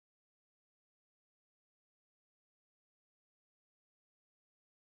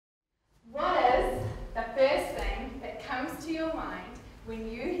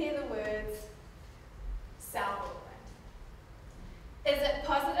when you hear the words South Auckland? Is it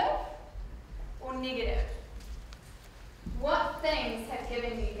positive or negative? What things have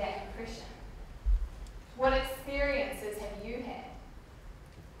given you that impression? What experiences have you had?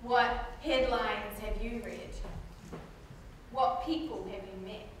 What headlines have you read? What people have you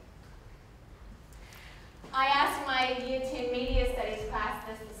met? I asked my Year 10 Media Studies class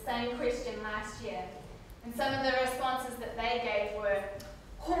the same question last year, and some of the responses that they gave were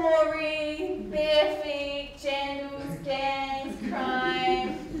hoary, bare feet, jandals, gangs,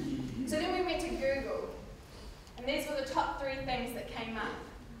 crime. So then we went to Google, and these were the top 3 things that came up: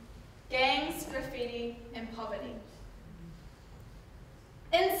 gangs, graffiti, and poverty.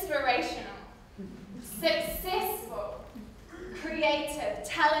 Inspirational, successful, creative,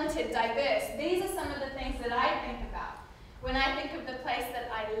 talented, diverse. These are some of the things that I think about when I think of the place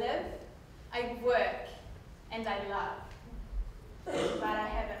that I live, I work, and I love. But I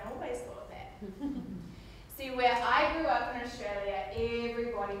haven't always thought that. See, where I grew up in Australia,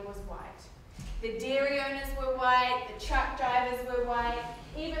 everybody was white. The dairy owners were white, the truck drivers were white,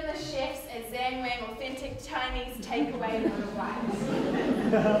 even the chefs at Zhangwang Authentic Chinese Takeaway were white.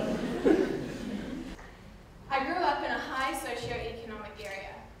 I grew up in a high socio-economic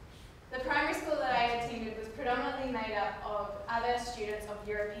area. The primary school that I attended was predominantly made up of other students of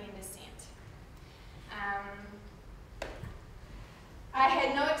European descent. I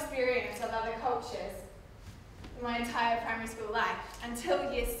had no experience of other cultures in my entire primary school life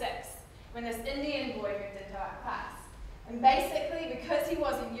until Year 6, when this Indian boy moved into our class. And basically, because he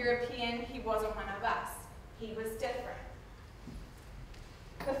wasn't European, he wasn't one of us. He was different.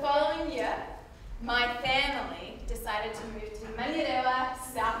 The following year, my family decided to move to Manurewa,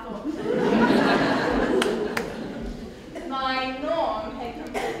 South Auckland. My norm had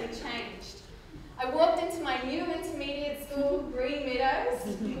completely changed. I walked into my new intermediate school, Green Meadows,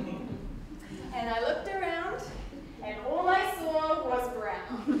 and I looked around, and all I saw was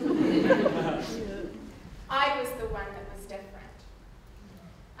brown. I was the one that was different.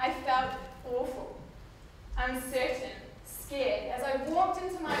 I felt awful, uncertain, scared. As I walked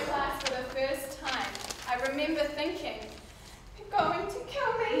into my class for the first time, I remember thinking, they're going to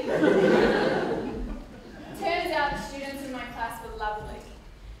kill me. Turns out the students in my class were lovely.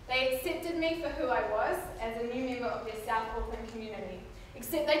 They accepted me for who I was as a new member of their South Auckland community,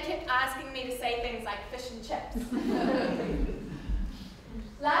 except they kept asking me to say things like fish and chips.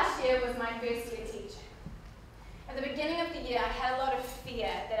 Last year was my first year teaching. At the beginning of the year, I had a lot of fear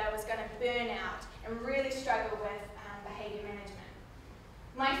that I was going to burn out and really struggle with behaviour management.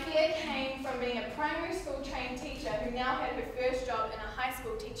 My fear came from being a primary school trained teacher who now had her first job in a high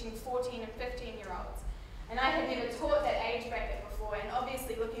school teaching 14 and 15-year-olds. And I had never taught that age bracket before, and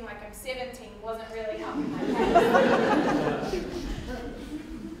obviously looking like I'm 17 wasn't really helping my case.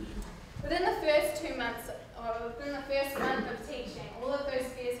 Within the first 2 months, or within the first month of teaching, all of those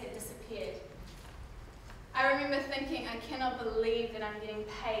fears had disappeared. I remember thinking, I cannot believe that I'm getting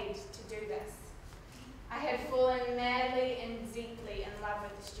paid to do this. I had fallen madly and deeply in love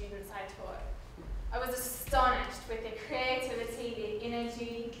with the students I taught. I was astonished with their creativity, their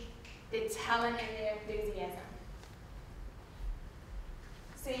energy, their talent, and their enthusiasm.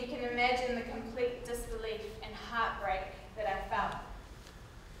 So you can imagine the complete disbelief and heartbreak that I felt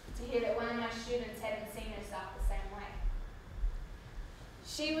to hear that one of my students hadn't seen herself the same way.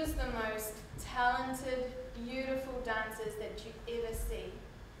 She was the most talented, beautiful dancers that you ever see.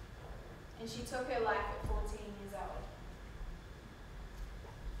 And she took her life at 14 years old.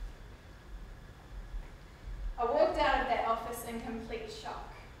 I walked out of that office in complete shock.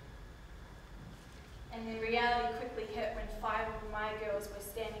 And then reality quickly hit when 5 of my girls were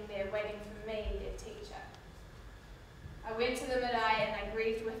standing there waiting for me, their teacher. I went to the marae and I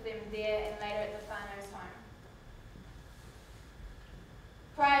grieved with them there and later at the whānau's home.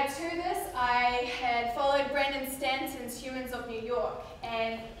 Prior to this, I had followed Brandon Stanton's Humans of New York,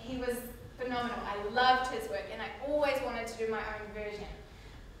 and he was phenomenal. I loved his work, and I always wanted to do my own version.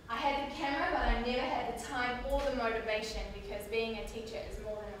 I had the camera, but I never had the time or the motivation because being a teacher is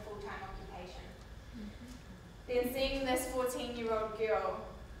more than a full-time occupation. Then seeing this 14-year-old girl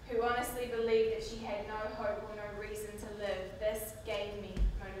who honestly believed that she had no hope or no reason to live, this gave me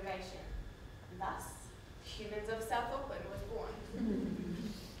motivation. Thus, Humans of South Auckland was born.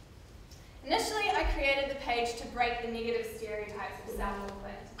 Initially, I created the page to break the negative stereotypes of South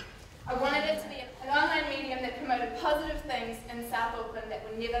Auckland. I wanted it to be an online medium that promoted positive things in South Auckland that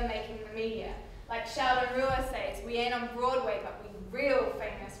were never making the media. Like Sheldon Rua says, we ain't on Broadway, but we real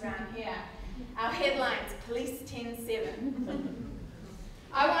famous round here. Our headlines, Police 10-7.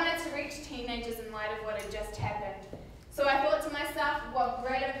 I wanted to reach teenagers in light of what had just happened. So I thought to myself, what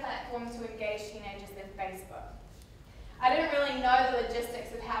greater platform to engage teenagers than Facebook? I didn't really know the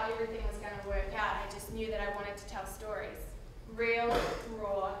logistics of how everything was going to work out. I just knew that I wanted to tell stories. Real,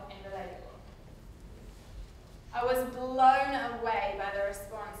 raw, and relatable. I was blown away by the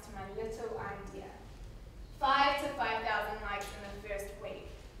response to my little idea. 5,000 to 5,000 likes in the first week.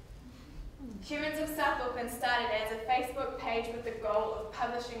 Humans of South Auckland started as a Facebook page with the goal of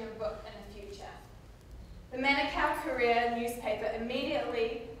publishing a book in the future. The Manukau Career newspaper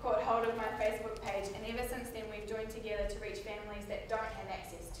immediately caught hold of my Facebook page, and ever since then we've joined together to reach families that don't have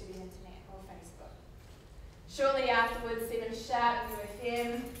access to the internet or Facebook. Shortly afterwards, 7 Sharp,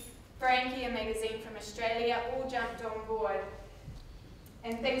 UFM, Frankie, a magazine from Australia, all jumped on board,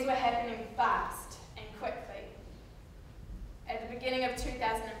 and things were happening fast and quickly. At the beginning of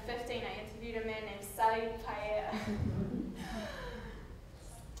 2015, I interviewed a man named Sally Paella.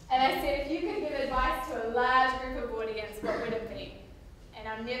 And I said, if you could give advice to a large group of audience, what would it be? And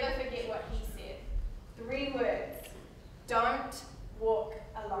I'll never forget what he said. 3 words: don't walk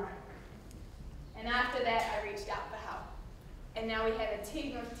alone. And after that, I reached out for help. And now we have a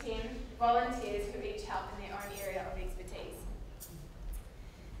team of 10 volunteers who each help in their own area of expertise.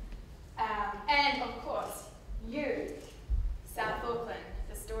 And of course, you, South Auckland,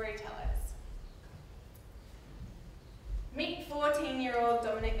 the storytellers. Meet 14-year-old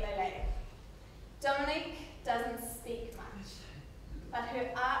Dominique Lele. Dominique doesn't speak much, but her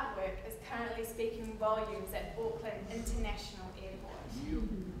artwork is currently speaking volumes at Auckland International Airport.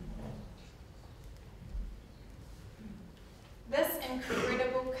 This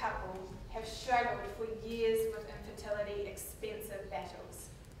incredible couple have struggled for years with infertility, expensive battles.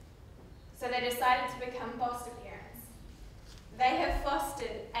 So they decided to become foster parents. They have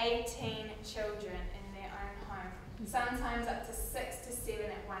fostered 18 children in their own home, sometimes up to 6 to 7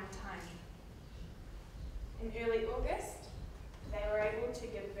 at one time. In early August, they were able to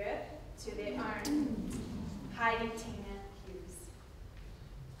give birth to their own Heidi Tina Hughes.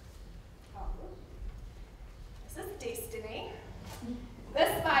 Oh, this is destiny.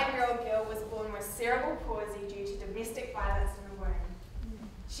 This 5-year-old girl was born with cerebral palsy due to domestic violence in the womb.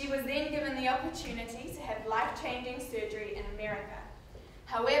 She was then given the opportunity to have life-changing surgery in America.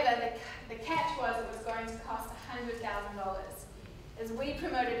 However, the catch was it was going to cost $100,000. As we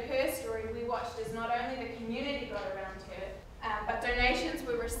promoted her story, we watched as not only the community got around her, but donations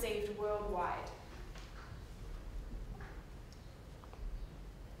were received worldwide.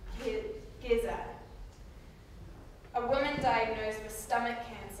 Geza, a woman diagnosed with stomach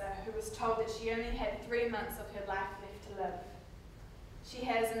cancer who was told that she only had 3 months of her life left to live. She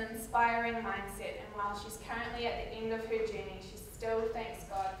has an inspiring mindset, and while she's currently at the end of her journey, she still thanks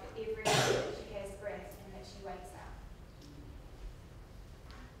God for every day that she has breath and that she wakes up.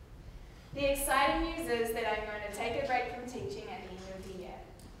 The exciting news is that I'm going to take a break from teaching at the end of the year.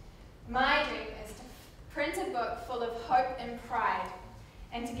 My dream is to print a book full of hope and pride,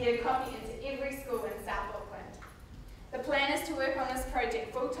 and to get a copy into every school in South Auckland. The plan is to work on this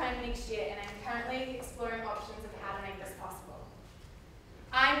project full-time next year, and I'm currently exploring options of how to make this possible.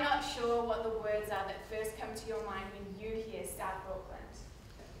 I'm not sure what the words are that first come to your mind when you hear South Auckland.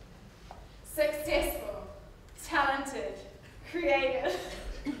 Successful, talented, creative,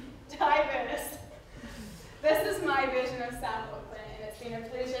 diverse. This is my vision of South Auckland, and it's been a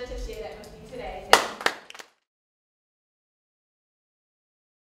pleasure to share that with you today.